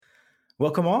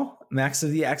Welcome all, Max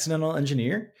of the Accidental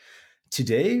Engineer.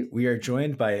 Today we are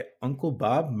joined by Uncle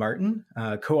Bob Martin,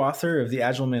 co-author of the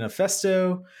Agile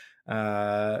Manifesto,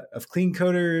 of Clean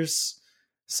Coders,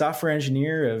 software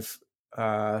engineer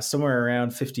of somewhere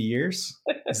around 50 years.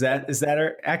 Is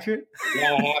that accurate?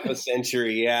 Yeah, half a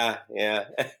century. Yeah.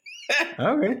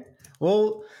 All right.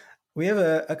 Well, we have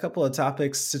a couple of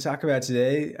topics to talk about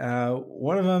today.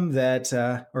 One of them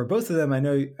or both of them, I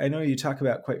know you talk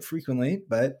about quite frequently,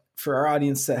 but for our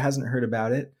audience that hasn't heard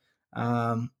about it,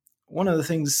 one of the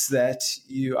things that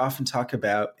you often talk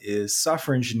about is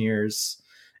software engineers'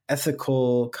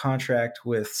 ethical contract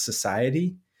with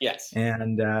society. Yes.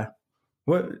 And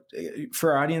what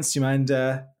for our audience, do you mind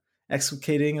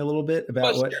explicating a little bit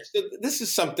about what? Sure. So this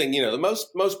is something,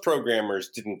 most programmers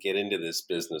didn't get into this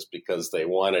business because they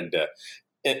wanted to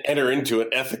enter into an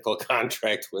ethical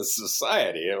contract with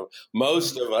society.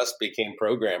 Most of us became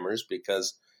programmers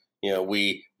because,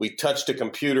 we touched a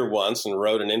computer once and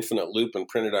wrote an infinite loop and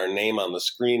printed our name on the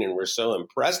screen, and we're so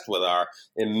impressed with our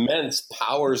immense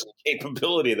powers and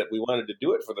capability that we wanted to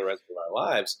do it for the rest of our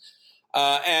lives.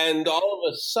 And all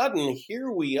of a sudden,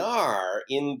 here we are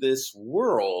in this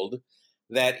world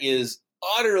that is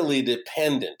utterly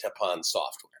dependent upon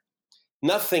software.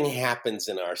 Nothing happens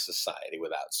in our society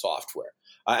without software.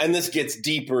 And this gets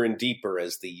deeper and deeper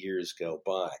as the years go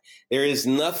by. There is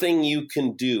nothing you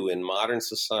can do in modern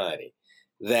society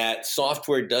that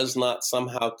software does not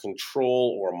somehow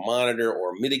control or monitor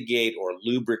or mitigate or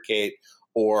lubricate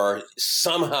or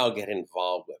somehow get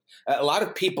involved with. A lot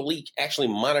of people actually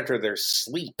monitor their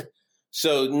sleep.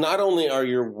 So not only are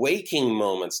your waking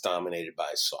moments dominated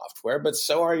by software, but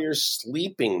so are your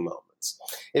sleeping moments.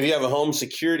 If you have a home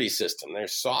security system,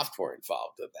 there's software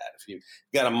involved with that. If you've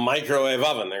got a microwave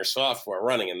oven, there's software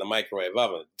running in the microwave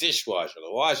oven, the dishwasher,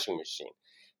 the washing machine.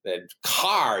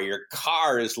 Your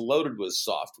car is loaded with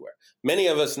software. Many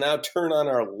of us now turn on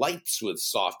our lights with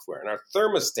software, and our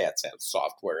thermostats have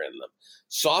software in them.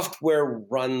 Software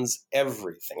runs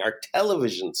everything. Our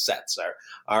television sets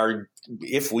are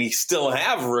if we still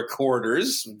have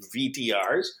recorders,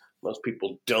 VTRs, most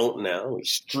people don't now. We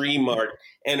stream our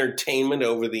entertainment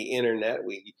over the internet.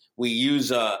 We use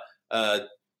the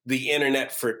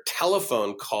internet for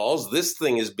telephone calls. This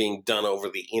thing is being done over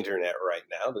the internet right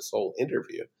now, this whole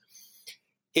interview.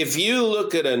 If you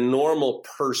look at a normal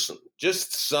person,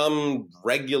 just some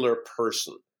regular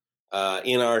person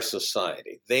in our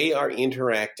society, they are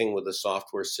interacting with a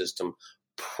software system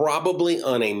probably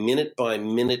on a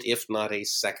minute-by-minute, if not a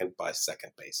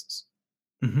second-by-second basis.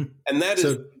 Mm-hmm. And that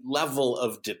is the level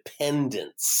of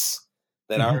dependence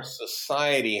that our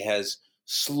society has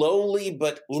slowly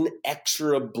but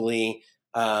inexorably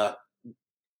come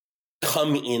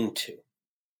into.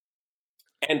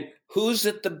 And who's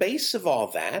at the base of all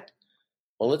that?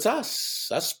 Well, it's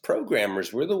us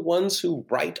programmers. We're the ones who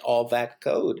write all that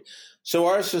code. So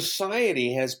our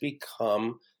society has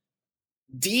become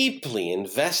deeply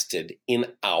invested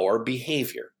in our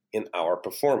behavior, in our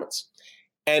performance.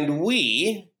 And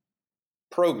we,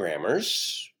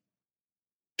 programmers,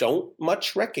 don't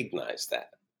much recognize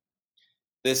that.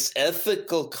 This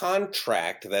ethical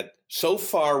contract that so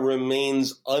far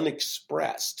remains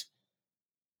unexpressed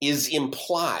is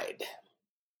implied.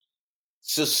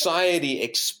 Society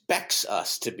expects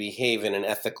us to behave in an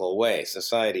ethical way.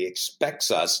 Society expects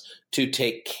us to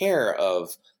take care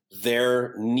of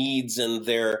their needs and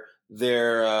their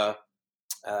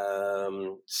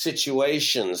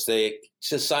situations.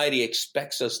 Society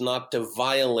expects us not to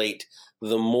violate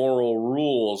the moral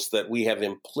rules that we have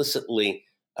implicitly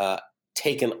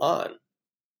taken on.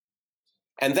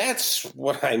 And that's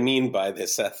what I mean by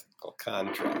this ethical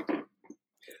contract.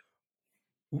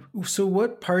 So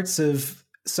what parts of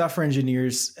software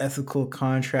engineers' ethical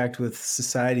contract with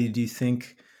society do you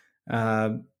think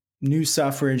new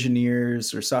software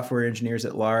engineers or software engineers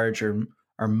at large are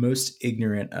most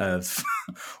ignorant of,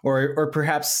 or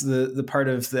perhaps the part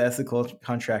of the ethical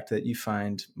contract that you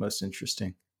find most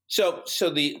interesting? So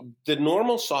the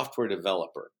normal software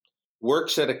developer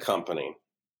works at a company,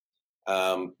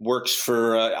 works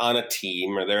for on a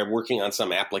team, or they're working on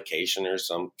some application or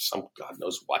some God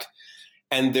knows what,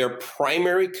 and their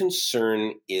primary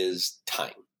concern is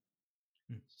time,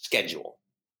 schedule.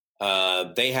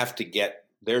 They have to get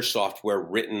their software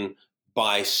written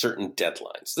by certain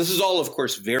deadlines. This is all, of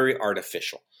course, very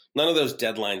artificial. None of those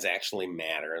deadlines actually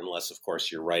matter unless, of course,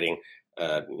 you're writing,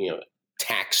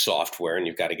 tax software and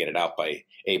you've got to get it out by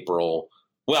April.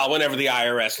 Well, whenever the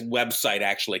IRS website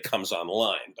actually comes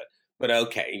online. But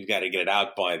okay, you've got to get it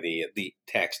out by the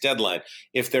tax deadline.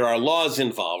 If there are laws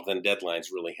involved, then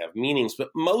deadlines really have meanings. But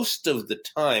most of the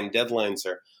time, deadlines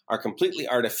are completely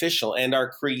artificial and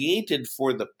are created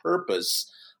for the purpose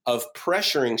of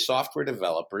pressuring software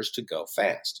developers to go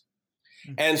fast.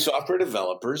 And software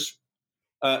developers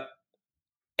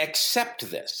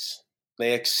accept this.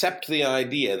 They accept the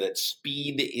idea that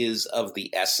speed is of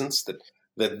the essence,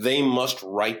 that they must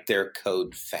write their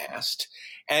code fast,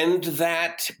 and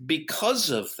that because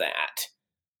of that,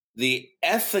 the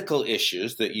ethical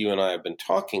issues that you and I have been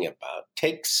talking about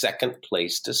take second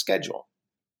place to schedule.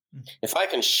 If I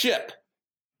can ship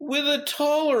with a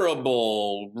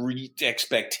tolerable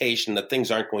expectation that things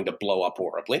aren't going to blow up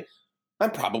horribly,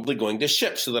 I'm probably going to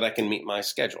ship so that I can meet my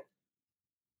schedule.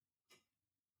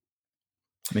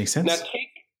 Makes sense. Now, take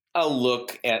a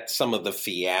look at some of the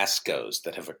fiascos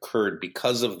that have occurred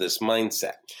because of this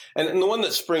mindset. And the one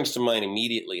that springs to mind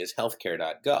immediately is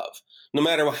healthcare.gov. No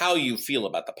matter how you feel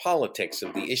about the politics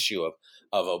of the issue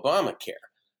of Obamacare,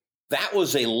 that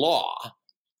was a law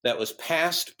that was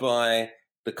passed by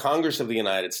the Congress of the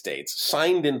United States,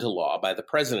 signed into law by the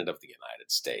President of the United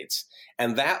States,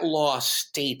 and that law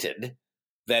stated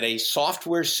that a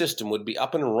software system would be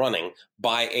up and running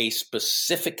by a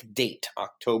specific date,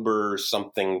 October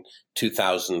something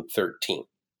 2013.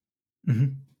 Mm-hmm.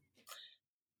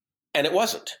 And it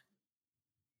wasn't.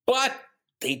 But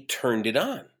they turned it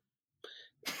on.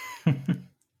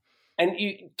 And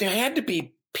there had to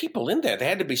be people in there. There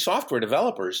had to be software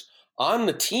developers on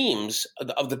the teams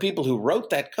of the people who wrote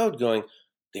that code going,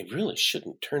 they really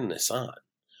shouldn't turn this on.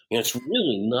 It's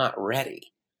really not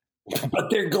ready. But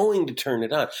they're going to turn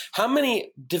it on. How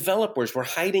many developers were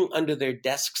hiding under their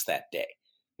desks that day,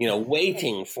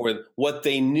 waiting for what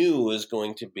they knew was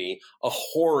going to be a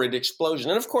horrid explosion?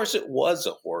 And of course, it was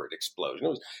a horrid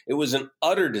explosion. It was an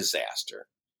utter disaster.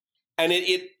 And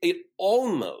it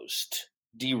almost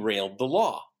derailed the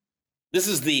law. This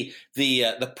is the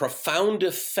profound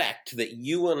effect that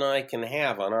you and I can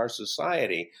have on our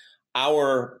society.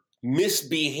 Our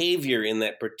misbehavior in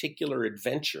that particular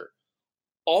adventure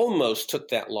almost took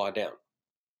that law down.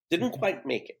 Didn't quite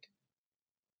make it.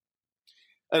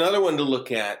 Another one to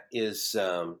look at is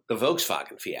the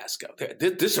Volkswagen fiasco.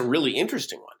 This is a really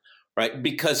interesting one, right?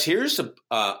 Because here's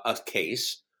a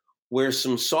case where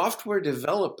some software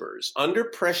developers, under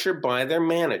pressure by their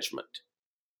management,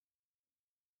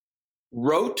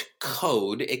 wrote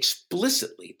code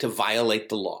explicitly to violate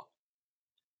the law.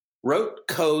 Wrote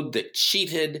code that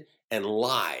cheated and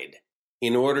lied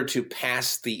in order to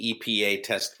pass the EPA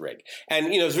test rig.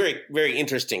 And, it's a very, very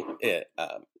interesting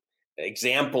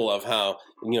example of how,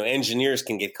 engineers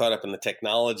can get caught up in the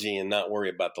technology and not worry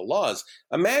about the laws.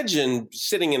 Imagine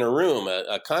sitting in a room,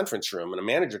 a conference room, and a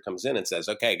manager comes in and says,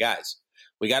 okay, guys,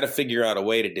 we got to figure out a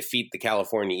way to defeat the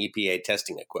California EPA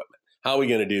testing equipment. How are we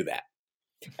going to do that?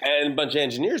 And a bunch of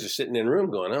engineers are sitting in a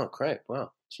room going, oh, crap,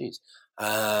 wow, geez.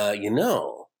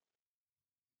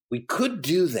 We could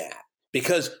do that.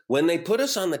 Because when they put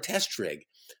us on the test rig,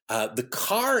 the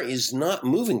car is not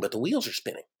moving, but the wheels are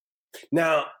spinning.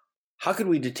 Now, how could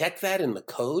we detect that in the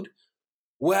code?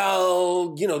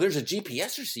 Well, there's a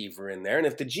GPS receiver in there. And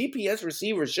if the GPS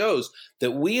receiver shows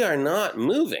that we are not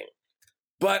moving,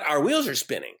 but our wheels are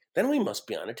spinning, then we must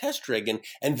be on a test rig.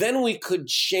 And then we could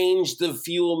change the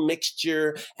fuel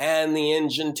mixture and the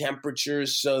engine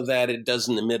temperatures so that it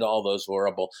doesn't emit all those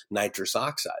horrible nitrous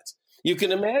oxides. You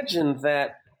can imagine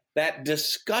that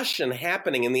discussion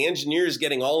happening and the engineers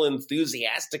getting all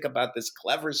enthusiastic about this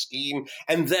clever scheme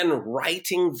and then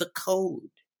writing the code.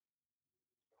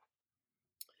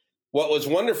 What was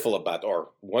wonderful about, or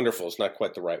wonderful is not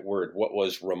quite the right word, what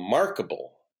was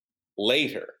remarkable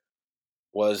later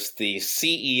was the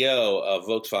CEO of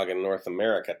Volkswagen North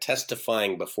America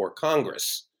testifying before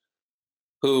Congress,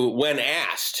 who, when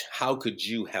asked, how could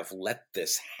you have let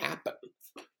this happen,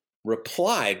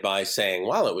 replied by saying,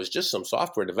 well, it was just some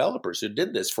software developers who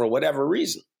did this for whatever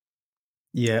reason.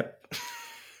 Yep.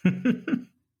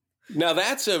 Now,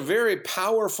 that's a very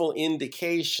powerful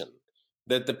indication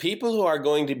that the people who are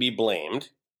going to be blamed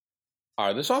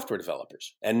are the software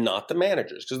developers and not the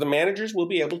managers, because the managers will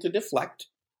be able to deflect.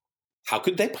 How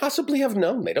could they possibly have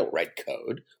known? They don't write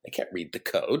code. They can't read the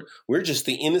code. We're just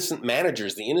the innocent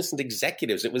managers, the innocent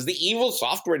executives. It was the evil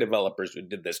software developers who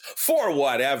did this for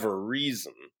whatever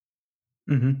reason.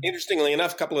 Mm-hmm. Interestingly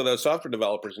enough, a couple of those software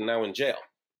developers are now in jail.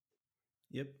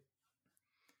 Yep.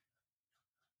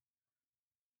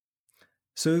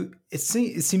 So it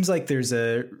seems like there's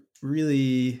a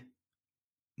really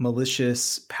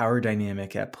malicious power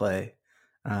dynamic at play,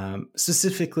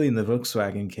 specifically in the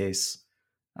Volkswagen case.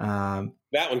 That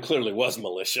one clearly was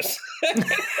malicious.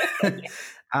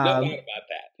 No doubt Um, about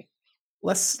that.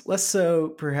 less so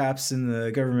perhaps in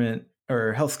the government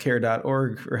or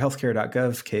healthcare.org or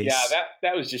healthcare.gov Yeah, case.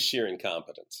 that was just sheer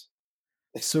incompetence.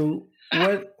 So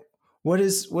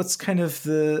what's kind of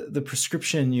the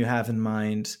prescription you have in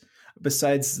mind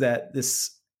besides that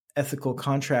this ethical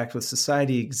contract with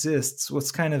society exists?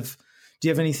 What's kind of, do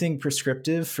you have anything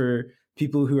prescriptive for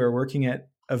people who are working at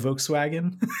a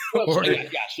Volkswagen? Well, Or yeah,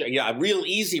 sure. Yeah, a real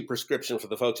easy prescription for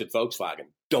the folks at Volkswagen: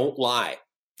 don't lie.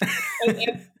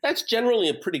 And that's generally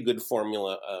a pretty good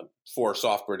formula for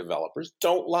software developers.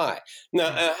 Don't lie.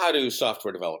 Now, how do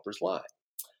software developers lie?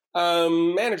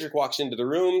 Manager walks into the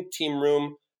room, team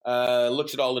room,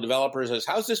 looks at all the developers, says,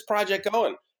 "How's this project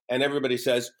going?" And everybody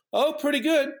says, "Oh, pretty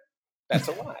good." That's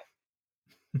a lie.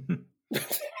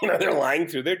 They're lying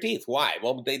through their teeth. Why?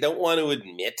 Well, they don't want to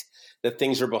admit that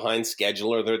things are behind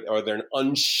schedule, or they're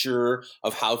unsure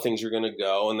of how things are going to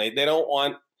go, and they don't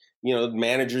want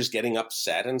managers getting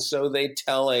upset, and so they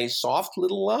tell a soft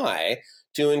little lie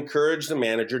to encourage the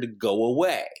manager to go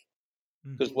away.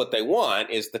 Because what they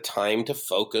want is the time to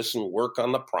focus and work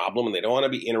on the problem, and they don't want to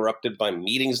be interrupted by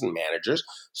meetings and managers,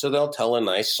 so they'll tell a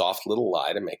nice soft little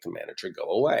lie to make the manager go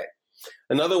away.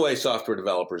 Another way software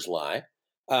developers lie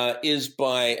is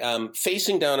by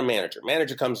facing down a manager.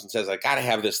 Manager comes and says, "I got to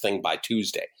have this thing by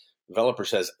Tuesday." Developer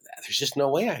says, "There's just no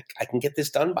way I can get this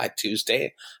done by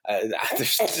Tuesday.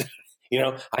 I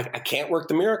can't work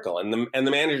the miracle." And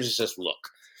the manager says, "Look,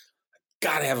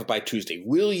 got to have it by Tuesday.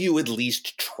 Will you at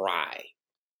least try?"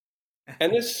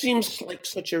 And this seems like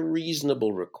such a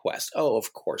reasonable request. "Oh,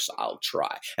 of course I'll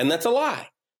try." And that's a lie.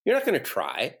 You're not going to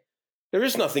try. There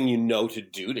is nothing to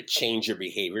do to change your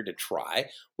behavior to try.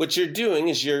 What you're doing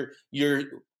is you're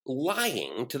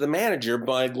lying to the manager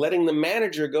by letting the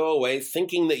manager go away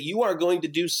thinking that you are going to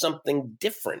do something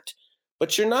different.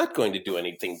 But you're not going to do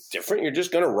anything different. You're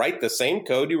just going to write the same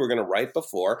code you were going to write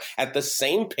before at the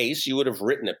same pace you would have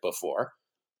written it before.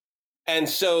 And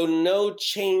so no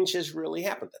change has really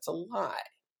happened. That's a lie.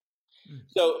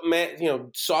 So,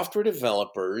 software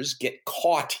developers get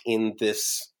caught in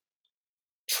this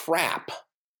trap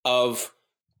of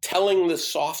telling the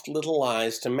soft little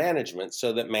lies to management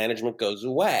so that management goes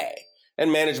away.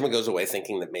 And management goes away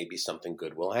thinking that maybe something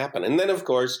good will happen. And then, of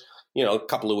course, a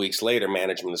couple of weeks later,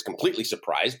 management is completely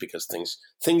surprised because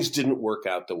things didn't work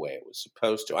out the way it was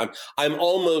supposed to. I'm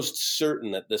almost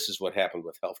certain that this is what happened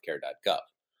with healthcare.gov.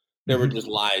 There were just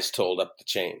lies told up the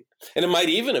chain. And it might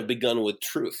even have begun with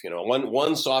truth.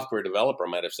 One software developer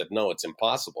might have said, "No, it's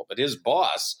impossible." But his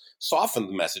boss softened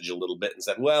the message a little bit and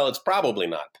said, "Well, it's probably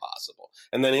not possible."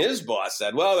 And then his boss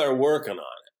said, "Well, they're working on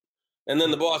it." And then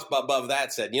the boss above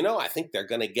that said, "I think they're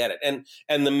going to get it."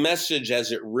 And the message,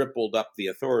 as it rippled up the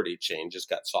authority chain, just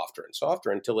got softer and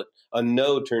softer until a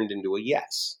no turned into a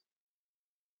yes.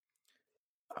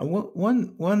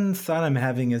 One thought I'm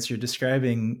having as you're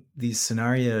describing these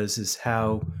scenarios is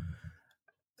how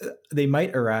they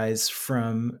might arise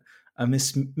from a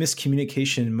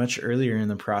miscommunication much earlier in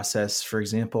the process. For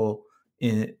example,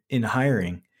 in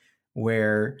hiring,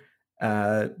 where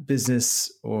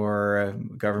business or a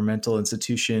governmental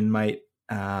institution might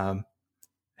have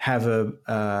a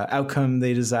outcome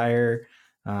they desire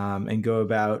and go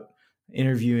about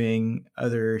interviewing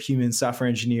other human software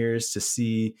engineers to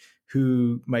see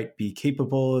who might be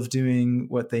capable of doing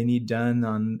what they need done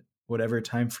on whatever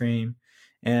time frame.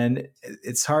 And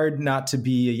it's hard not to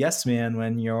be a yes man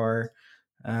when your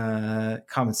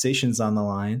compensation's on the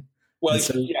line. Well,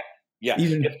 so yeah.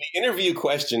 If the interview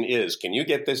question is, "Can you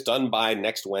get this done by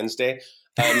next Wednesday?"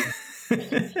 That's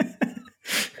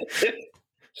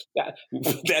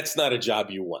not a job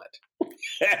you want.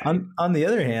 on the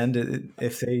other hand,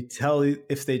 if they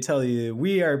tell you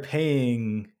we are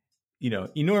paying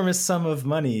enormous sum of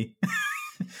money,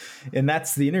 and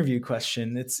that's the interview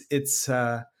question,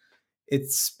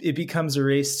 it becomes a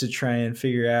race to try and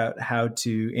figure out how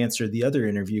to answer the other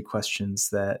interview questions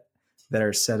that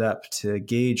are set up to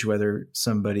gauge whether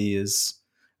somebody is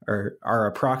or are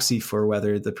a proxy for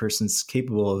whether the person's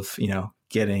capable of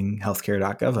getting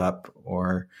healthcare.gov up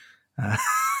or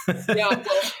Yeah,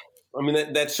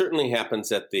 well, that certainly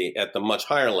happens at the much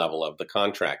higher level of the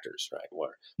contractors, right?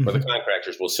 Where the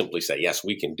contractors will simply say, "Yes,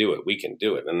 we can do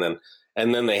it,"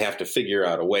 and then they have to figure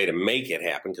out a way to make it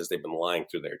happen because they've been lying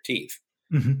through their teeth.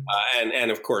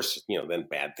 And of course, then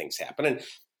bad things happen. And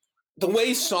the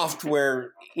way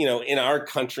software, in our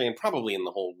country and probably in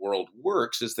the whole world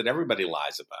works is that everybody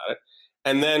lies about it,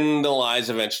 and then the lies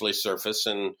eventually surface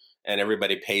and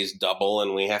everybody pays double,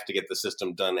 and we have to get the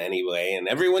system done anyway. And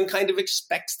everyone kind of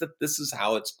expects that this is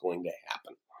how it's going to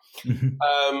happen. Mhm.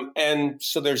 And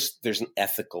so there's an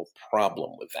ethical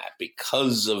problem with that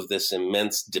because of this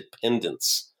immense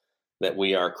dependence that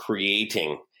we are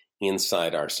creating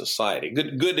inside our society.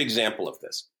 Good example of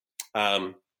this.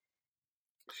 How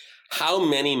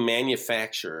many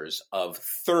manufacturers of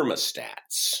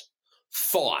thermostats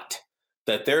thought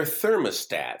that their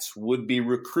thermostats would be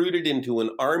recruited into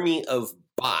an army of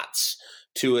bots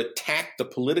to attack the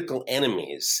political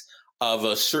enemies of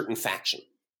a certain faction?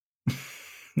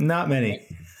 Not many.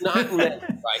 Not many,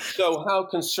 right? So how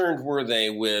concerned were they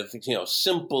with,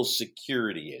 simple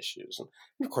security issues? And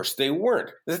of course they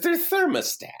weren't. They're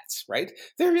thermostats, right?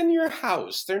 They're in your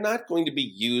house. They're not going to be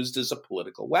used as a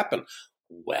political weapon.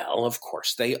 Well, of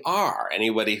course they are.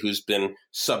 Anybody who's been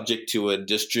subject to a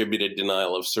distributed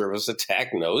denial of service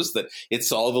attack knows that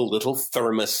it's all the little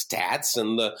thermostats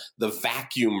and the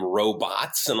vacuum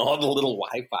robots and all the little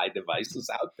Wi-Fi devices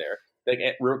out there that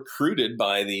get recruited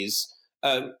by these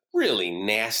really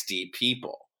nasty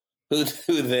people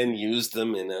who then use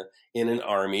them in an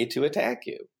army to attack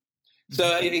you.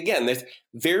 So again, that's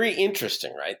very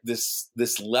interesting, right? This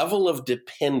level of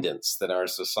dependence that our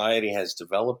society has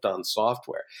developed on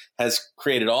software has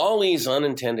created all these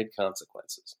unintended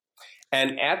consequences.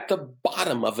 And at the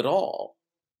bottom of it all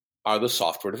are the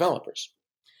software developers.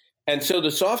 And so the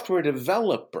software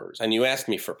developers, and you asked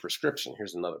me for prescription,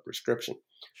 here's another prescription.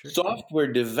 Sure.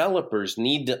 Software developers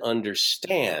need to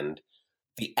understand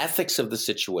the ethics of the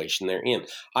situation they're in.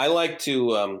 I like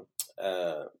to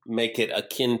make it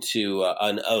akin to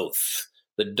an oath.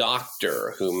 The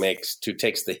doctor who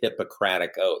takes the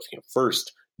Hippocratic oath,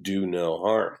 first do no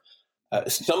harm.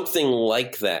 Something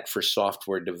like that for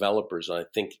software developers, I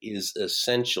think, is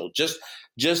essential.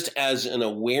 Just as an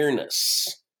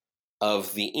awareness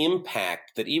of the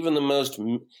impact that even the most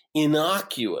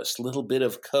innocuous little bit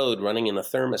of code running in a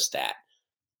thermostat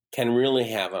can really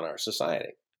have on our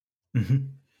society. Mm-hmm.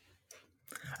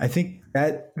 I think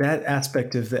that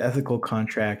aspect of the ethical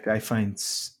contract I find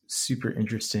super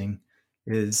interesting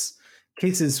is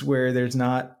cases where there's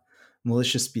not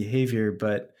malicious behavior,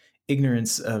 but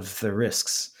ignorance of the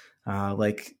risks,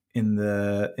 like in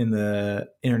the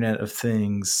Internet of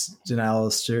Things denial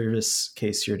of service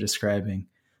case you're describing.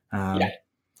 Yeah.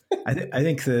 I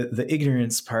think the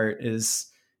ignorance part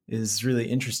is really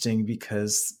interesting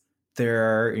because there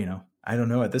are, I don't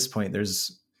know, at this point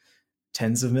there's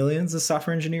tens of millions of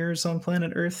software engineers on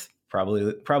planet Earth, probably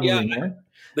Yeah, more.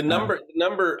 the number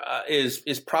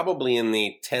is probably in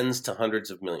the tens to hundreds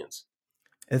of millions.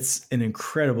 It's an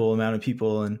incredible amount of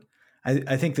people, and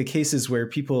I think the cases where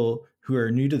people who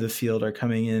are new to the field are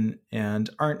coming in and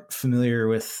aren't familiar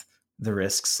with the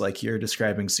risks, like you're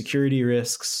describing security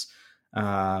risks,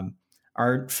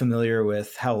 aren't familiar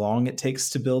with how long it takes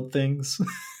to build things.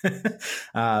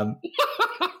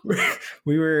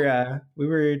 We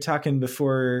were talking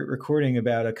before recording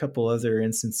about a couple other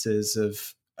instances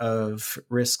of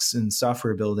risks in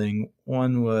software building.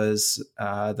 One was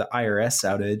the IRS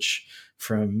outage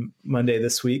from Monday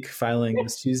this week. Filing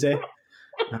was Tuesday.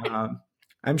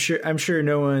 I'm sure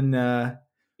no one.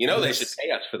 They should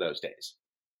pay us for those days.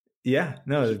 Yeah,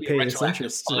 no, pay its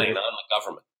interest. Fine on the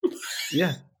government.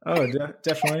 Yeah. Oh,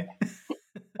 definitely.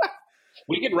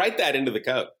 We could write that into the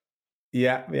code.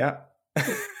 Yeah.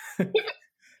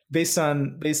 based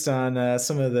on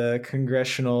some of the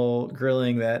congressional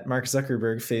grilling that Mark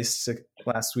Zuckerberg faced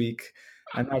last week,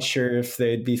 I'm not sure if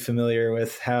they'd be familiar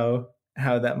with how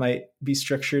that might be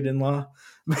structured in law.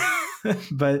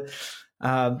 But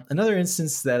another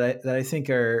instance that I think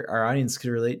our audience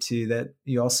could relate to, that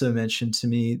you also mentioned to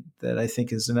me, that I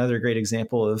think is another great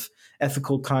example of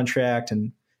ethical contract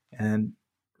and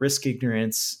risk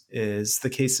ignorance, is the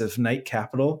case of Knight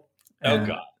Capital. Oh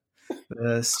God.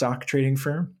 The stock trading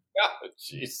firm. Oh,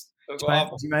 jeez.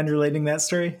 Do you mind relating that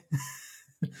story?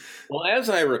 Well, as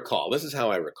I recall, this is how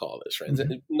I recall this, right?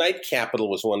 Mm-hmm. Knight Capital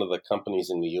was one of the companies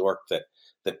in New York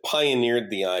that pioneered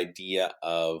the idea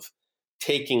of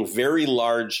taking very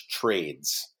large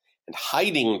trades and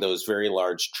hiding those very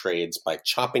large trades by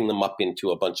chopping them up into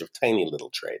a bunch of tiny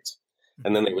little trades.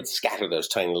 And then they would scatter those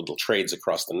tiny little trades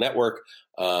across the network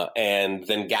and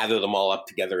then gather them all up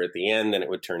together at the end, and it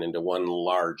would turn into one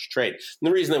large trade. And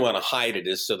the reason they want to hide it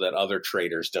is so that other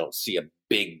traders don't see a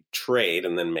big trade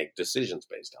and then make decisions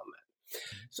based on that.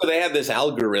 So they had this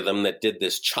algorithm that did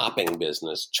this chopping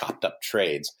business, chopped up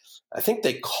trades. I think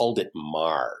they called it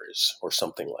Mars or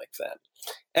something like that.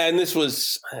 And this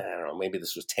was, I don't know, maybe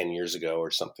this was 10 years ago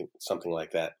or something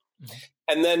like that. Mm-hmm.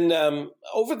 And then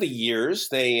over the years,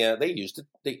 they used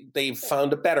it. They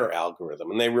found a better algorithm,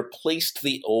 and they replaced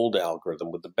the old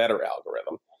algorithm with the better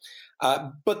algorithm.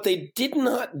 But they did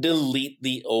not delete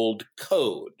the old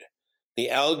code. The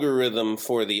algorithm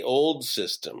for the old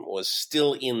system was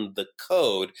still in the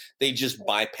code. They just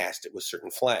bypassed it with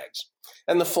certain flags.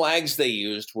 And the flags they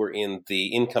used were in the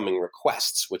incoming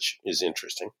requests, which is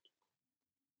interesting.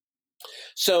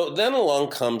 So then along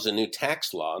comes a new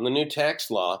tax law, and the new tax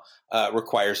law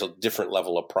requires a different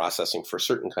level of processing for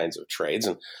certain kinds of trades.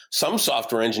 And some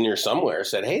software engineer somewhere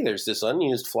said, hey, there's this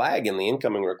unused flag in the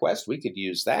incoming request. We could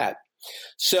use that.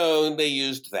 So they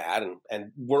used that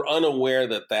and were unaware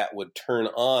that that would turn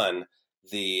on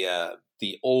the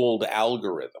old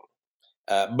algorithm.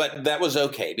 But that was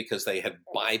okay because they had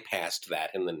bypassed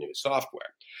that in the new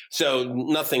software. So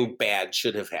nothing bad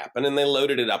should have happened. And they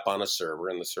loaded it up on a server,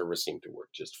 and the server seemed to work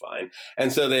just fine.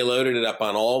 And so they loaded it up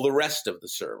on all the rest of the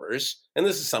servers. And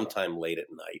this is sometime late at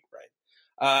night,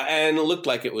 right? And it looked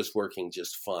like it was working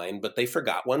just fine, but they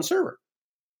forgot one server.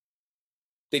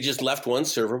 They just left one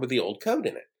server with the old code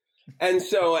in it. And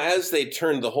so as they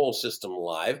turned the whole system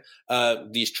live,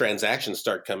 these transactions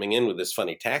start coming in with this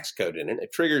funny tax code in it.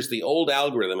 It triggers the old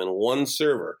algorithm in one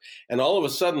server. And all of a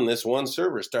sudden, this one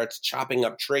server starts chopping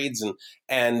up trades.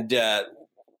 And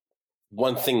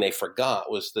one thing they forgot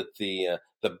was that the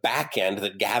back end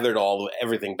that gathered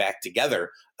everything back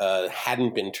together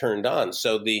hadn't been turned on.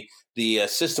 So the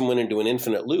system went into an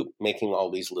infinite loop, making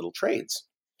all these little trades.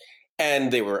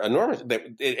 And they were enormous.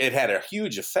 It had a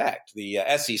huge effect. The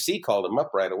SEC called them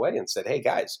up right away and said, hey,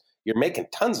 guys, you're making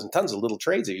tons and tons of little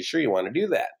trades. Are you sure you want to do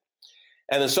that?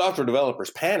 And the software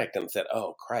developers panicked and said,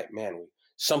 oh, crap, man,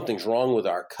 something's wrong with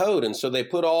our code. And so they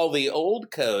put all the old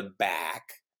code back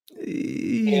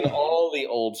in all the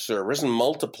old servers and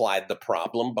multiplied the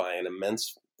problem by an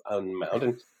immense amount.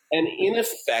 And in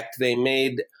effect, they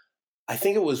made, I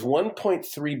think it was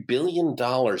 $1.3 billion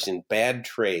in bad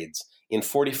trades in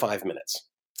 45 minutes,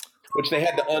 which they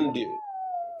had to undo.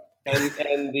 And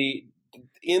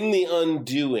in the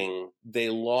undoing, they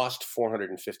lost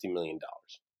 $450 million.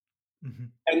 Mm-hmm.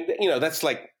 And, that's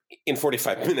like in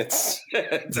 45 minutes.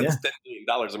 That's $10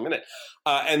 million a minute.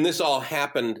 And this all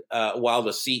happened while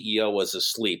the CEO was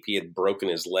asleep. He had broken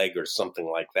his leg or something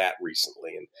like that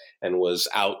recently and was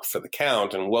out for the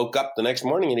count and woke up the next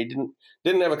morning and he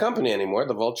didn't have a company anymore.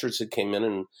 The vultures had came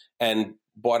in and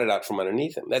bought it out from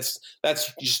underneath him. That's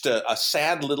just a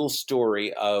sad little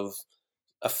story of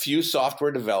a few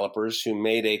software developers who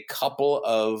made a couple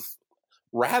of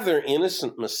rather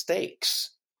innocent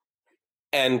mistakes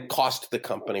and cost the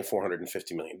company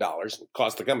 $450 million,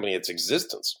 cost the company its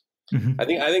existence. Mm-hmm. I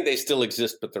think they still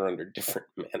exist, but they're under different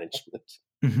management.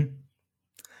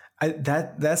 Mm-hmm.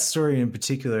 That story in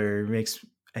particular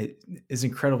is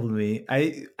incredible to me.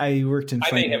 I worked in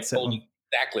finance. I may have told you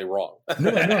exactly wrong. No.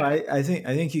 I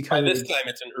think you covered. By this time,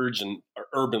 it's an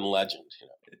urban legend.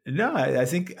 No, I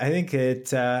think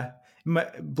it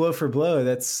blow for blow.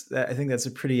 I think that's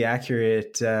a pretty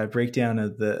accurate breakdown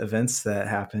of the events that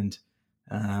happened.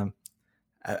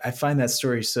 I find that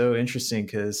story so interesting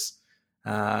because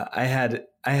I had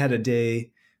a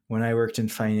day when I worked in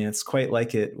finance quite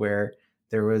like it, where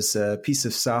there was a piece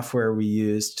of software we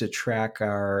used to track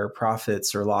our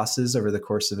profits or losses over the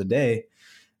course of a day.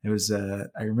 It was I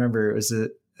remember it was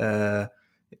there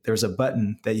was a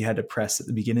button that you had to press at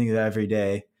the beginning of every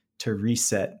day to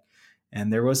reset,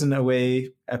 and there wasn't a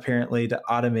way apparently to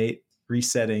automate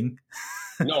resetting.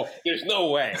 No, there's no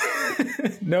way.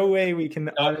 No way we can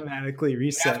automatically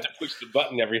reset. You have to push the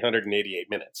button every 188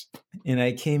 minutes. And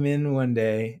I came in one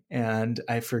day and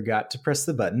I forgot to press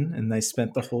the button, and I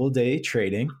spent the whole day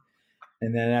trading.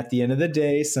 And then at the end of the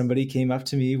day, somebody came up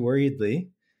to me worriedly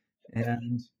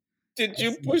and did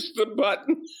you push the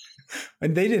button?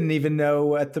 And they didn't even know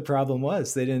what the problem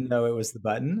was. They didn't know it was the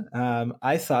button.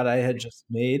 I thought I had just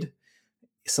made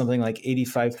something like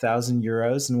 85,000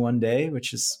 euros in one day,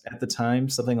 which is at the time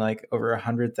something like over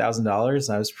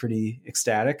 $100,000. I was pretty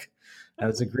ecstatic. That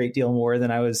was a great deal more than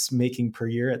I was making per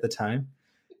year at the time.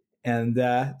 And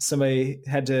somebody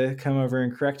had to come over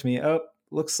and correct me. Oh,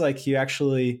 looks like you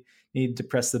actually need to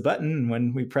press the button. And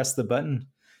when we pressed the button,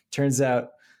 turns out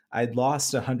I'd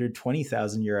lost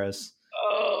 120,000 euros,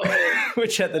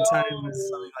 which at the time was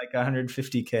something like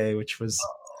 150K, which was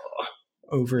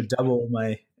over double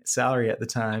my salary at the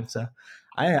time. So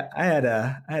I had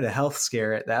a health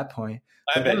scare at that point.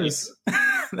 That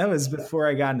was before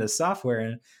I got into software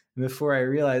and before I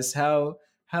realized how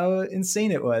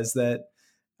insane it was that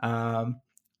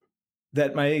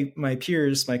that my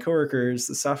peers, my coworkers,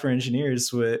 the software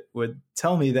engineers would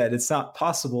tell me that it's not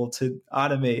possible to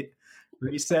automate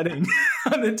resetting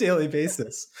on a daily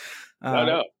basis.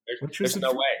 No, there's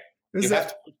no way. You have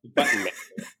to push the button.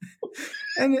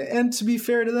 And to be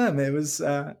fair to them, it was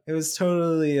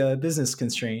totally a business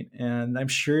constraint, and I'm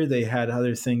sure they had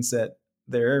other things that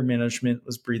their management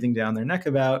was breathing down their neck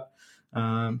about,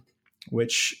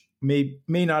 which may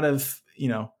not have,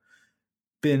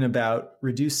 been about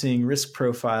reducing risk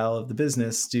profile of the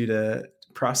business due to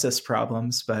process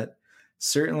problems, but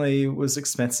certainly was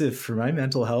expensive for my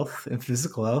mental health and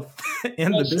physical health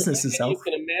and the business's and you health.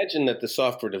 can imagine that the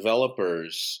software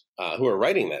developers who are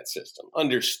writing that system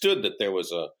understood that there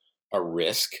was a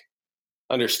risk,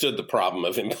 understood the problem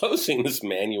of imposing this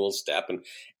manual step,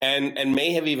 and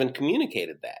may have even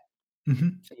communicated that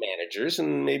to managers.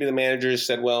 And maybe the managers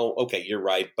said, well, okay, you're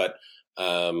right, but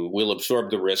we'll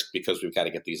absorb the risk because we've got to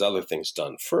get these other things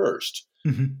done first.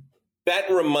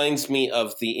 That reminds me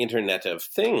of the Internet of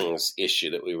Things issue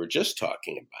that we were just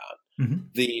talking about.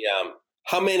 The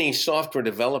how many software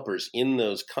developers in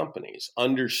those companies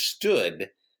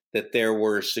understood that there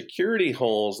were security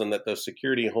holes and that those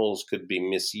security holes could be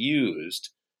misused,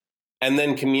 and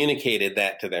then communicated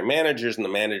that to their managers, and the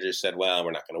managers said, well,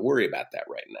 we're not going to worry about that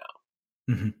right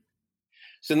now.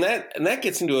 So that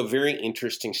gets into a very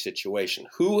interesting situation.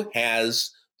 Who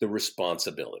has the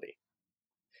responsibility?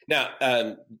 Now,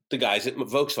 the guys at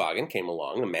Volkswagen came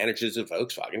along, the managers of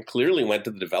Volkswagen clearly went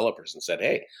to the developers and said,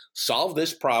 hey, solve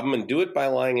this problem and do it by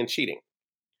lying and cheating.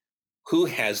 Who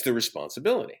has the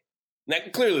responsibility? Now,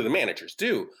 clearly the managers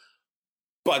do,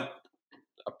 but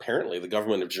apparently the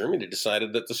government of Germany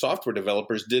decided that the software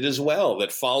developers did as well,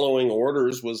 that following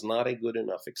orders was not a good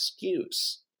enough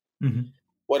excuse.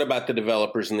 What about the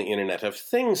developers in the Internet of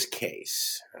Things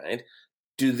case, right?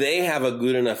 Do they have a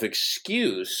good enough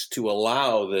excuse to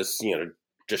allow this,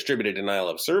 distributed denial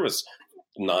of service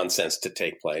nonsense to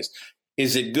take place?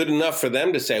 Is it good enough for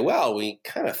them to say, well, we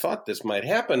kind of thought this might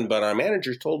happen, but our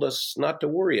managers told us not to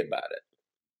worry about it?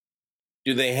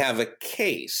 Do they have a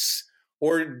case,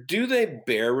 or do they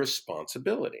bear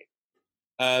responsibility?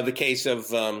 The case of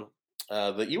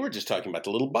that you were just talking about,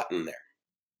 the little button there.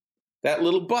 That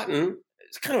little button,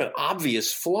 it's kind of an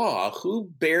obvious flaw. Who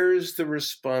bears the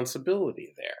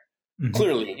responsibility there?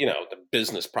 Clearly, the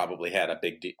business probably had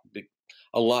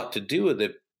a lot to do with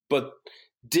it. But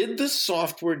did the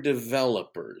software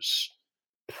developers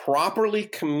properly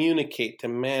communicate to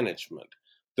management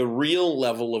the real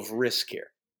level of risk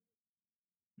here?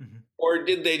 Or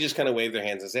did they just kind of wave their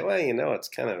hands and say, well, it's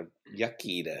kind of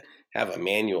yucky to have a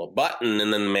manual button,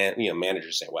 and then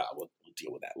managers say, well, we'll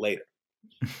deal with that later.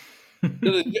 So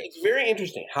it's very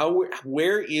interesting.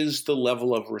 Where is the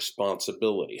level of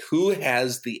responsibility? Who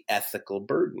has the ethical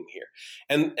burden here?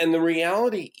 And the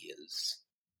reality is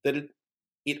that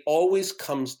it always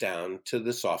comes down to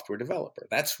the software developer.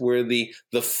 That's where the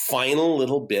final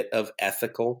little bit of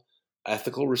ethical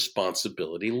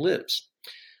responsibility lives.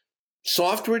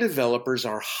 Software developers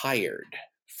are hired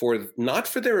not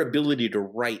for their ability to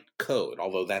write code,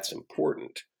 although that's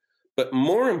important. But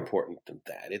more important than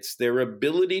that, it's their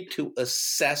ability to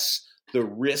assess the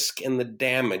risk and the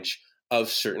damage of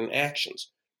certain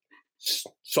actions.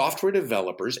 Software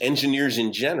developers, engineers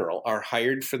in general, are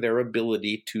hired for their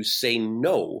ability to say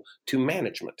no to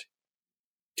management,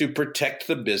 to protect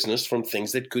the business from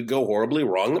things that could go horribly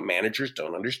wrong that managers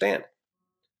don't understand.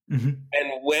 And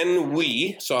when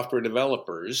we, software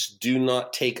developers, do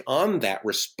not take on that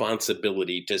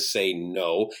responsibility to say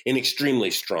no in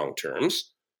extremely strong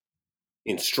terms,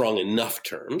 in strong enough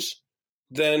terms,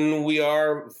 then we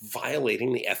are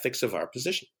violating the ethics of our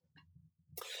position.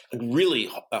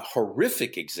 A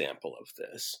horrific example of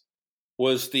this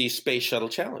was the Space Shuttle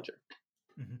Challenger,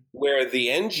 where the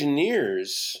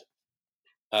engineers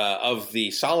of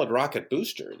the solid rocket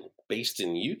booster based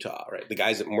in Utah, right, the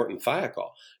guys at Morton Thiokol,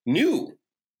 knew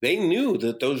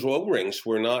that those O-rings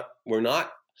were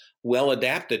not well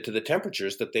adapted to the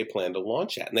temperatures that they planned to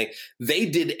launch at. And they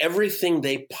did everything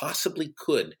they possibly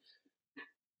could,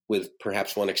 with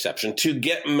perhaps one exception, to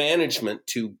get management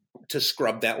to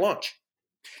scrub that launch.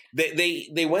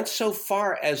 They went so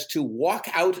far as to walk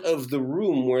out of the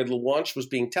room where the launch was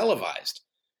being televised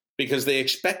because they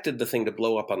expected the thing to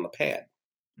blow up on the pad.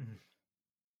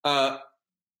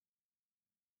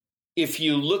 If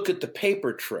you look at the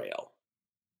paper trail,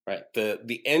 right,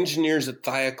 the engineers at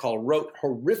Thiokol wrote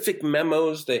horrific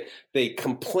memos. They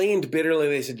complained bitterly.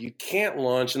 They said, you can't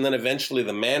launch. And then eventually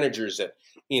the managers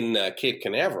in Cape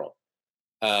Canaveral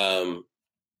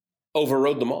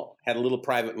overrode them all, had a little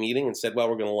private meeting and said, well,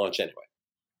 we're going to launch anyway.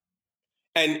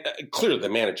 And clearly the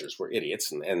managers were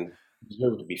idiots and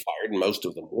deserved to be fired, and most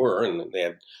of them were. And they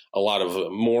had a lot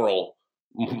of moral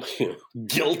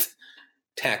guilt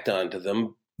tacked onto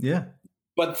them. Yeah.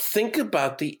 But think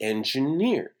about the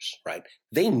engineers, right?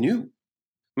 They knew.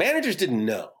 Managers didn't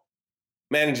know.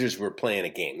 Managers were playing a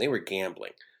game. They were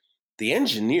gambling. The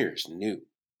engineers knew.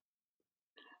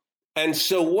 And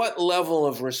so what level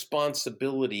of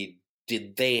responsibility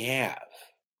did they have?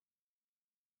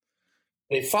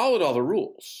 They followed all the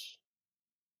rules.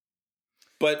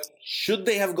 But should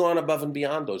they have gone above and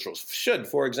beyond those rules? Should,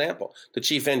 for example, the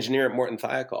chief engineer at Morton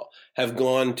Thiokol have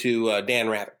gone to Dan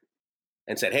Rather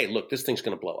and said, hey, look, this thing's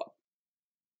going to blow up?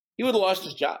 He would have lost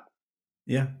his job.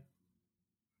 Yeah.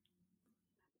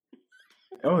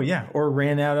 Oh, yeah. Or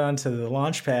ran out onto the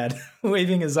launch pad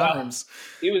waving his arms.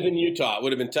 He was in Utah. It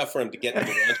would have been tough for him to get to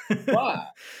the launch.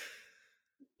 But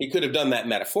he could have done that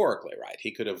metaphorically, right?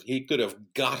 He could have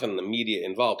gotten the media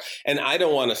involved. And I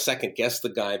don't want to second guess the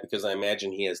guy because I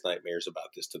imagine he has nightmares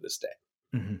about this to this day.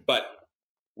 Mm-hmm. But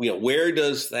where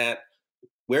does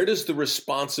the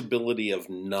responsibility of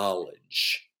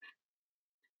knowledge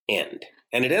end?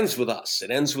 And it ends with us. It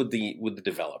ends with the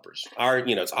developers.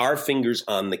 It's our fingers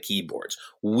on the keyboards.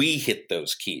 We hit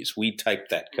those keys. We type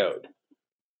that code.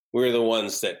 We're the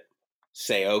ones that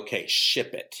say, okay,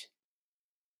 ship it.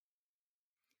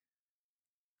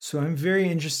 So I'm very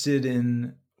interested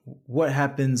in what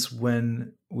happens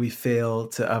when we fail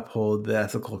to uphold the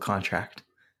ethical contract.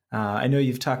 I know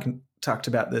you've talked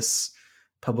about this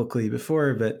publicly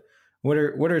before, but what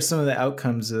are some of the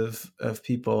outcomes of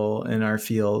people in our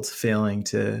field failing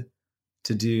to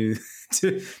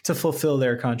fulfill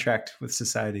their contract with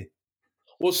society?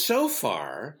 Well, so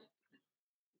far,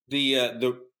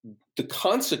 the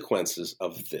consequences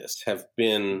of this have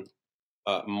been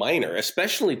minor,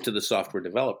 especially to the software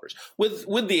developers,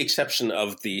 with the exception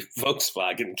of the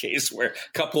Volkswagen case, where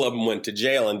a couple of them went to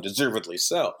jail, and deservedly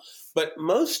so. But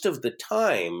most of the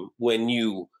time, when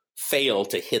you fail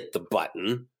to hit the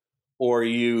button, or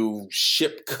you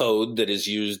ship code that is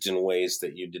used in ways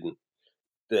that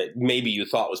that maybe you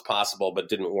thought was possible but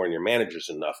didn't warn your managers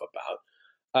enough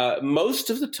about, most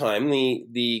of the time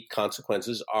the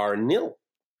consequences are nil,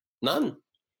 none.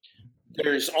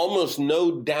 There's almost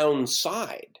no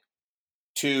downside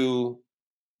to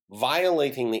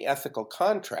violating the ethical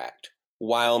contract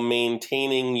while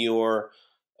maintaining your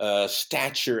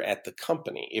stature at the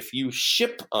company. If you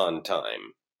ship on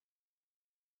time,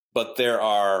 but there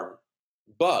are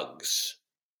bugs,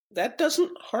 that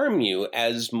doesn't harm you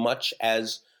as much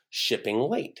as shipping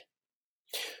late.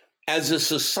 As a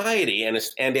society and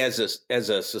as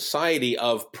a society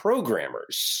of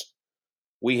programmers,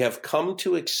 we have come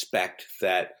to expect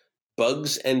that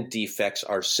bugs and defects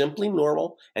are simply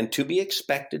normal and to be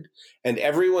expected, and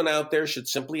everyone out there should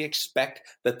simply expect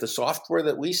that the software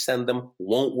that we send them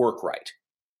won't work right.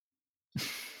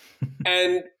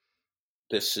 And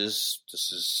this is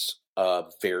a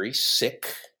very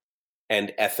sick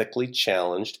and ethically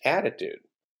challenged attitude.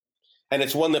 And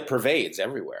it's one that pervades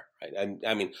everywhere, right?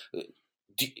 I mean,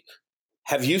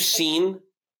 have you seen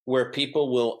where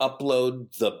people will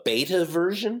upload the beta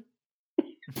version?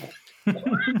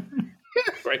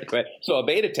 Right. So a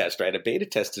beta test, right? A beta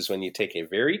test is when you take a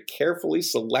very carefully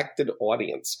selected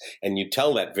audience and you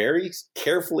tell that very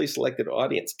carefully selected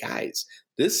audience, guys,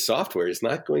 this software is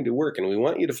not going to work and we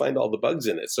want you to find all the bugs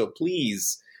in it. So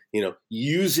please,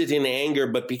 use it in anger,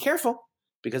 but be careful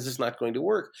because it's not going to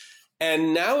work.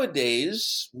 And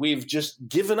nowadays, we've just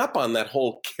given up on that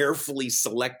whole carefully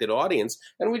selected audience,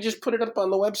 and we just put it up on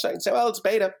the website and say, well, it's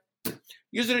beta.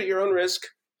 Use it at your own risk.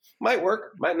 Might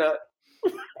work, might not.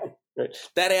 Right.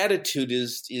 That attitude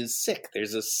is sick.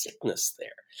 There's a sickness there.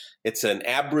 It's an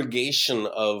abrogation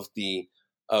of the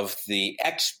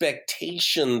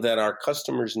expectation that our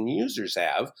customers and users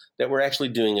have that we're actually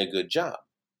doing a good job.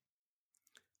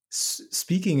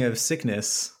 Speaking of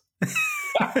sickness,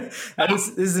 this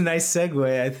is a nice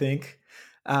segue, I think,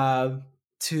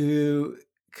 to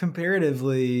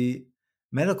comparatively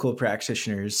medical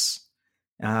practitioners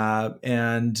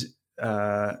and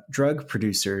drug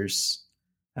producers.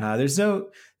 There's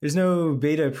no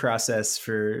beta process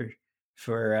for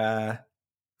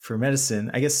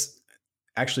medicine. I guess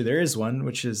actually there is one,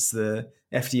 which is the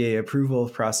FDA approval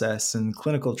process and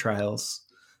clinical trials.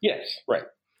 Yes, right.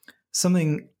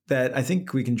 Something that I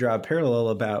think we can draw a parallel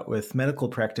about with medical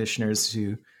practitioners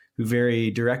who very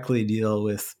directly deal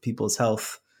with people's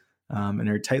health and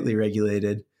are tightly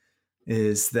regulated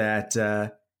is that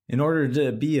in order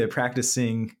to be a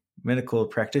practicing medical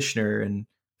practitioner and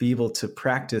be able to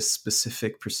practice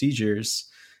specific procedures,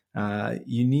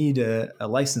 you need a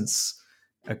license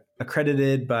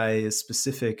accredited by a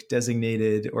specific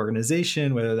designated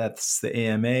organization, whether that's the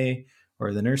AMA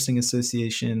or the Nursing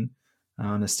Association,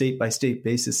 on a state-by-state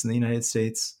basis in the United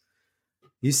States.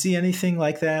 You see anything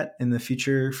like that in the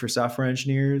future for software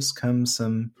engineers come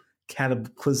some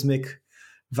cataclysmic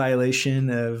violation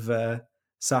of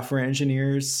software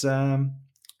engineers'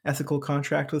 ethical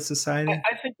contract with society?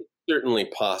 I think it's certainly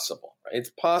possible. It's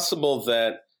possible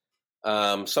that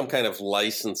some kind of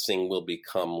licensing will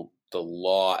become the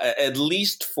law, at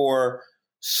least for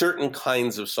certain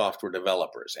kinds of software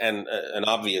developers. And an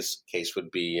obvious case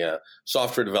would be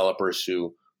software developers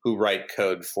who write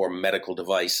code for medical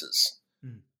devices.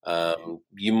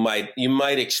 You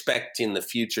might expect in the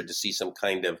future to see some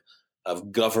kind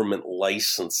of government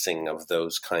licensing of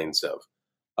those kinds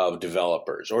of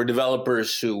developers, or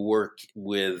developers who work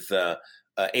with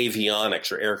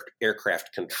avionics or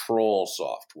aircraft control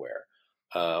software,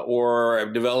 or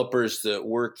developers that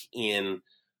work in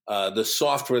the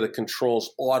software that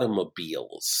controls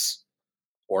automobiles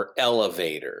or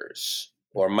elevators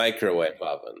or microwave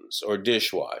ovens or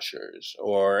dishwashers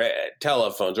or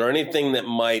telephones or anything that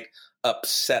might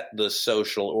upset the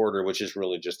social order, which is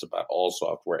really just about all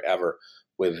software ever,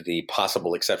 with the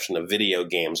possible exception of video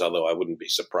games, although I wouldn't be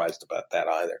surprised about that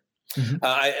either. Mm-hmm.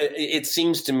 It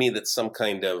seems to me that some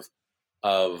kind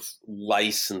of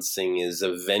licensing is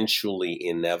eventually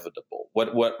inevitable.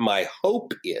 What my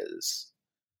hope is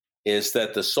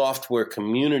that the software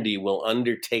community will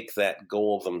undertake that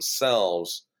goal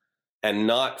themselves and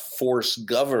not force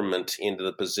government into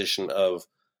the position of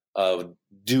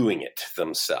doing it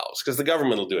themselves, because the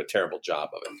government will do a terrible job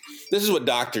of it. This is what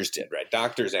doctors did, right?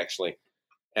 Doctors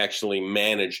actually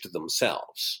managed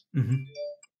themselves. Mm-hmm.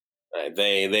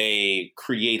 They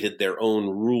created their own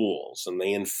rules and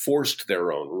they enforced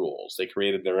their own rules. They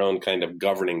created their own kind of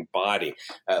governing body.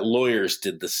 Lawyers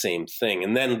did the same thing.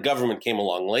 And then government came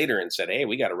along later and said, hey,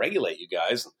 we got to regulate you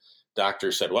guys. And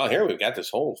doctors said, well, here we've got this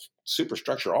whole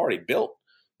superstructure already built.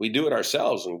 We do it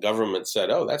ourselves. And government said,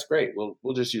 oh, that's great.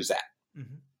 We'll just use that.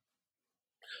 Mm-hmm.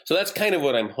 So that's kind of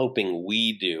what I'm hoping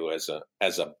we do as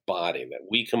a body, that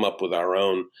we come up with our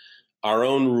own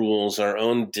rules, our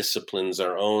own disciplines,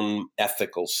 our own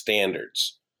ethical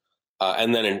standards,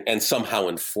 and somehow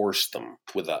enforce them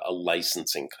with a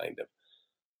licensing kind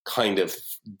of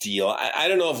deal. I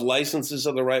don't know if licenses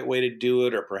are the right way to do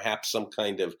it, or perhaps some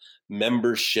kind of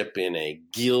membership in a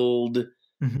guild,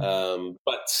 mm-hmm.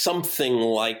 But something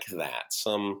like that,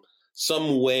 some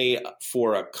way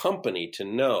for a company to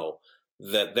know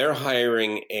that they're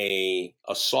hiring a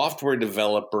software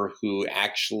developer who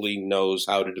actually knows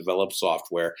how to develop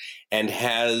software and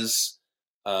has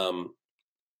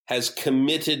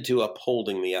committed to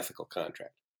upholding the ethical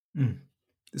contract. Mm.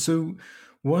 So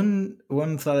one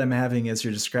thought I'm having as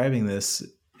you're describing this,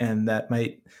 and that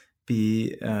might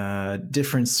be a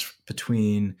difference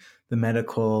between the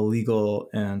medical, legal,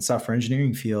 and software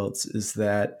engineering fields, is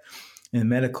that in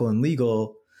medical and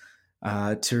legal,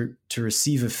 to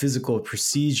receive a physical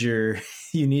procedure,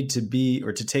 you need to be,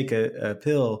 or to take a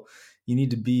pill, you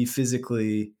need to be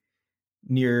physically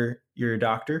near your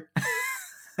doctor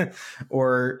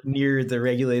or near the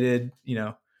regulated,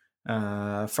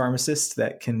 pharmacist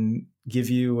that can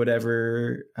give you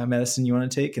whatever medicine you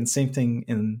want to take. And same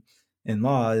thing in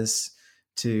law is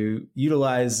to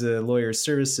utilize a lawyer's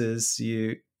services.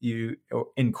 You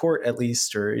in court, at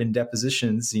least, or in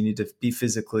depositions, you need to be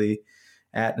physically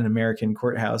at an American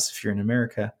courthouse if you're in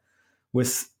America.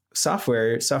 With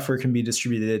software can be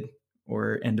distributed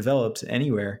and developed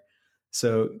anywhere.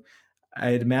 So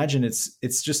I'd imagine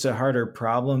it's just a harder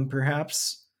problem,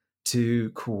 perhaps, to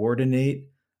coordinate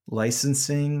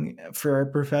licensing for our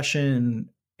profession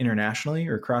internationally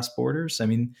or cross borders. I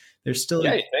mean, there's still...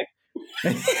 Yeah, you think?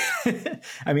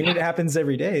 I mean, it happens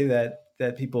every day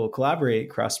that people collaborate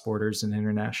cross borders and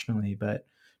internationally, but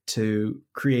to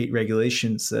create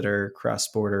regulations that are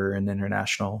cross-border and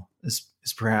international is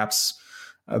perhaps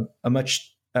a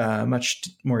much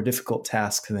more difficult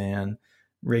task than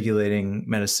regulating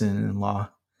medicine and law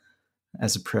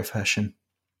as a profession.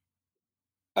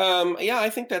 Yeah, I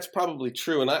think that's probably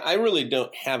true, and I really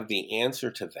don't have the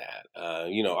answer to that.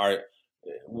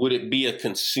 Would it be a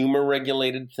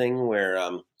consumer-regulated thing where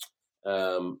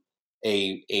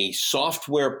a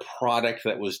software product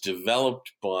that was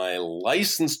developed by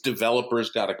licensed developers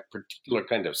got a particular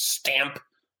kind of stamp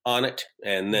on it,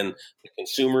 and then the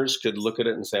consumers could look at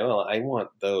it and say, well, I want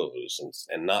those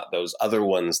and not those other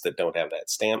ones that don't have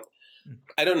that stamp?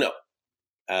 I don't know.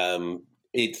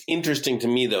 It's interesting to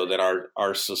me, though, that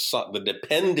the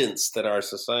dependence that our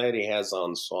society has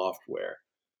on software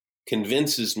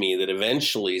convinces me that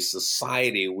eventually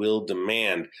society will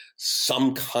demand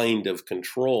some kind of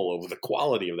control over the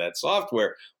quality of that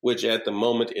software, which at the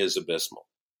moment is abysmal.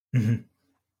 Mm-hmm.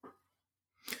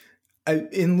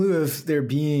 In lieu of there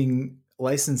being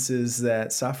licenses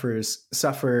that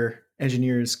software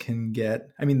engineers can get,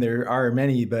 I mean, there are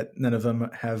many, but none of them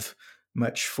have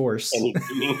much force.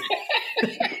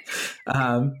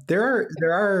 There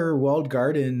are walled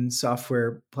garden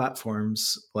software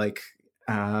platforms like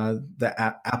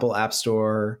Apple App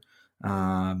Store,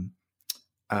 um,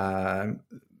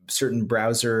 certain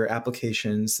browser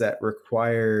applications that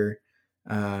require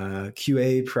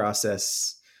QA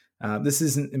process. This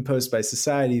isn't imposed by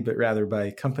society, but rather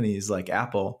by companies like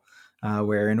Apple,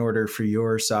 where in order for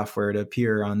your software to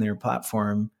appear on their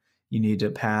platform, you need to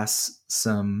pass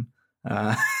some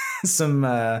uh, some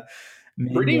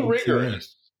Pretty manual QA.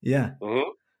 rigorous. Yeah.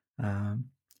 Mm-hmm. Um,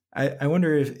 I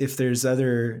wonder if there's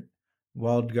other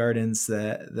walled gardens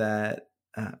that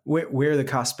where the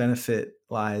cost benefit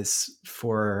lies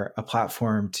for a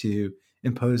platform to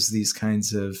impose these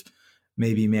kinds of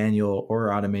maybe manual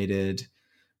or automated,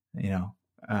 you know,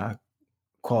 uh,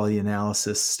 quality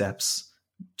analysis steps.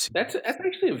 That's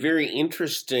actually a very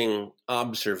interesting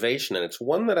observation, and it's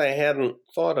one that I hadn't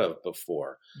thought of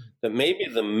before. That maybe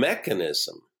the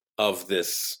mechanism of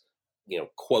this,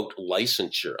 quote,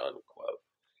 licensure, unquote,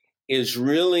 is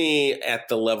really at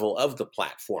the level of the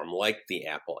platform, like the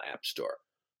Apple App Store,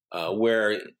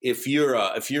 where if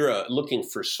you're looking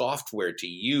for software to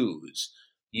use,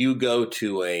 you go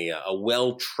to a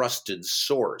well-trusted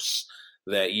source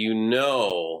that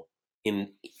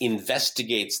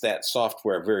investigates that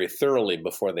software very thoroughly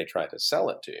before they try to sell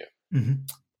it to you. Mm-hmm.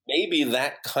 Maybe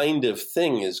that kind of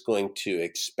thing is going to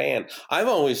expand. I've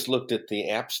always looked at the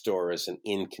App Store as an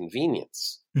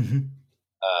inconvenience. Mm-hmm.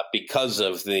 Because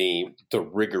of the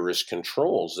rigorous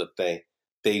controls that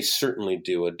they certainly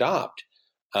do adopt.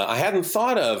 I hadn't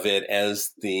thought of it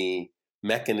as the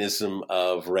mechanism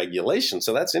of regulation,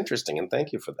 so that's interesting, and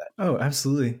thank you for that. Oh,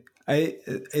 absolutely.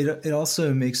 It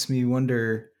also makes me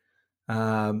wonder.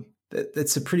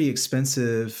 That's a pretty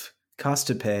expensive cost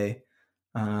to pay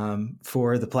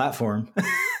for the platform,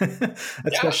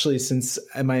 especially since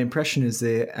my impression is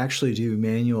they actually do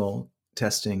manual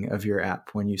testing of your app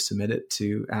when you submit it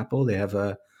to Apple. They have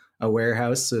a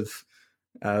warehouse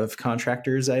of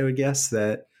contractors, I would guess,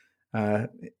 that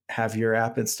have your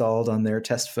app installed on their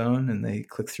test phone and they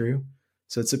click through.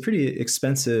 So it's a pretty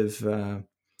expensive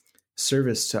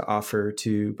service to offer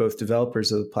to both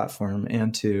developers of the platform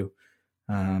and to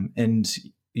end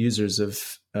users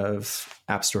of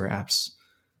App Store apps.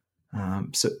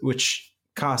 So which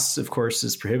costs, of course,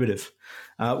 is prohibitive.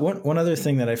 One other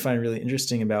thing that I find really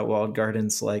interesting about walled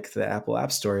gardens like the Apple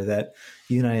App Store that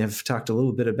you and I have talked a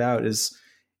little bit about is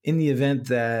in the event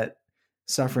that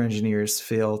software engineers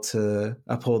fail to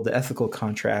uphold the ethical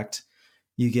contract,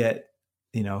 you get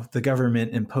the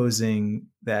government imposing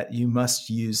that you must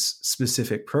use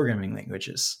specific programming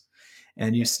languages.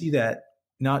 And you see that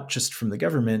not just from the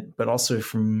government, but also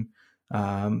from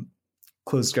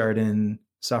closed garden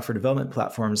software development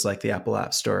platforms like the Apple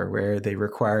App Store, where they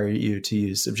require you to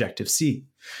use Objective-C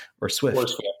or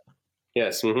Swift.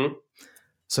 Yes. Mm-hmm.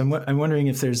 So I'm wondering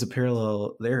if there's a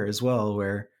parallel there as well,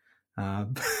 where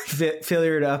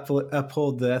failure to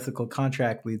uphold the ethical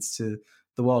contract leads to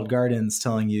the walled gardens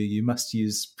telling you must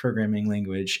use programming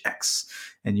language X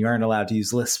and you aren't allowed to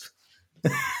use Lisp.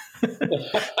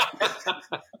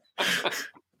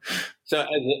 So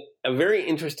a very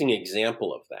interesting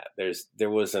example of that, there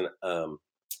was an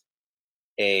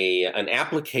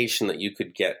application that you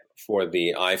could get for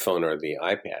the iPhone or the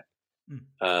iPad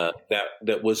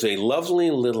that was a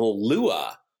lovely little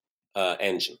Lua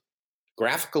engine,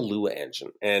 graphical Lua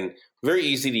engine, and very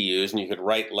easy to use, and you could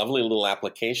write lovely little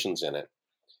applications in it.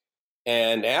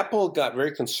 And Apple got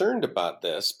very concerned about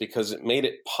this because it made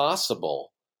it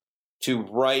possible to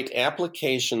write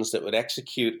applications that would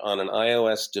execute on an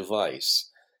iOS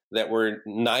device that were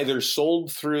neither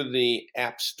sold through the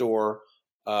App Store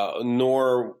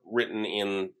nor written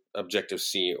in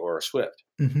Objective-C or Swift.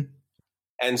 Mm-hmm.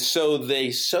 And so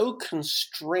they so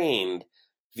constrained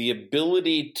the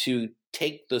ability to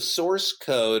take the source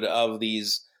code of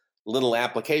these little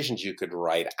applications you could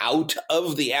write out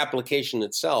of the application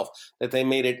itself that they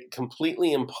made it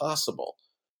completely impossible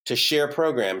to share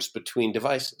programs between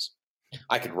devices.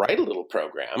 I could write a little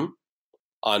program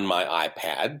on my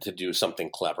iPad to do something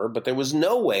clever, but there was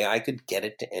no way I could get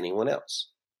it to anyone else.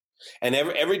 And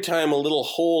every time a little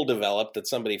hole developed that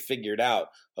somebody figured out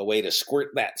a way to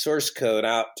squirt that source code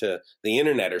out to the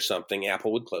internet or something,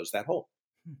 Apple would close that hole.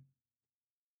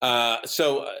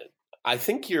 So I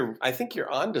think you're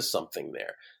onto something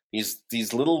there.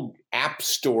 These little app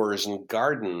stores and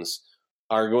gardens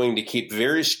are going to keep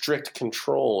very strict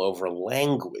control over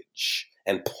language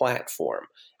and platform,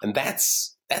 and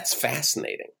that's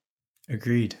fascinating.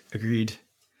 Agreed.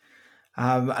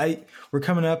 We're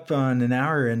coming up on an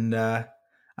hour, and I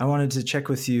wanted to check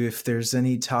with you if there's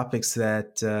any topics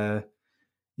that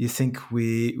you think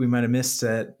we might have missed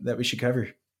that we should cover.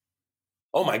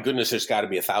 Oh my goodness, there's got to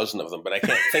be 1,000 of them, but I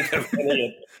can't think of any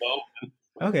of them.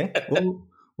 Okay.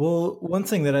 Well, one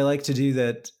thing that I like to do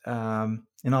that,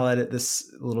 and I'll edit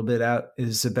this a little bit out,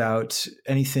 is about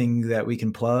anything that we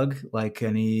can plug, like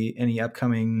any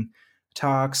upcoming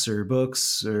talks or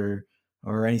books or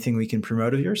anything we can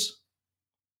promote of yours.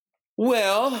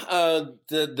 Well,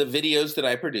 the videos that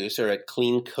I produce are at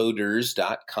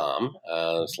cleancoders.com.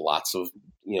 There's lots of,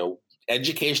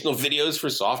 educational videos for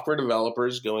software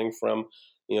developers, going from,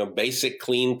 basic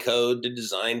clean code to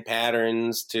design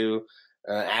patterns to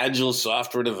agile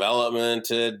software development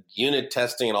to unit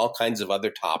testing and all kinds of other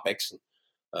topics.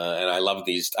 And I love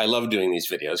these. I love doing these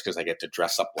videos because I get to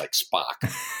dress up like Spock.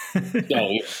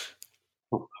 So,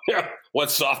 what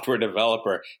software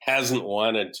developer hasn't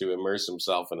wanted to immerse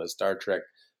himself in a Star Trek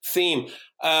theme?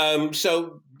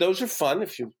 So those are fun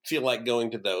if you feel like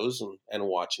going to those and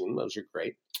watching them. Those are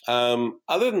great.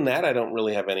 Other than that, I don't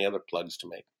really have any other plugs to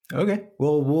make. Okay.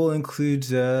 Well, we'll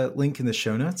include a link in the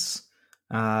show notes,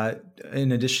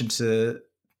 in addition to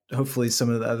hopefully some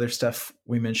of the other stuff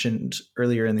we mentioned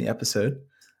earlier in the episode.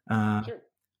 Sure.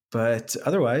 But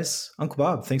otherwise, Uncle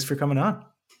Bob, thanks for coming on.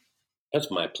 That's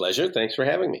my pleasure. Thanks for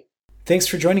having me. Thanks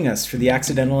for joining us for the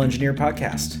Accidental Engineer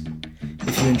podcast.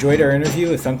 If you enjoyed our interview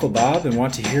with Uncle Bob and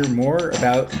want to hear more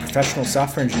about professional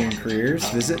software engineering careers,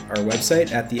 visit our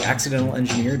website at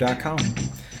theaccidentalengineer.com.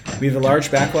 We have a large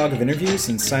backlog of interviews,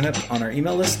 and sign up on our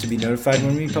email list to be notified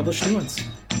when we publish new ones.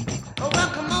 Oh, well,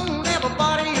 come on,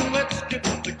 everybody, and let's get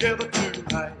together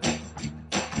tonight.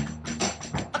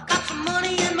 I got some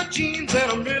money in my jeans,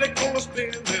 and I'm really gonna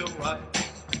spend it right.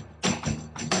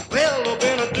 Well, I've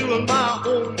been doing my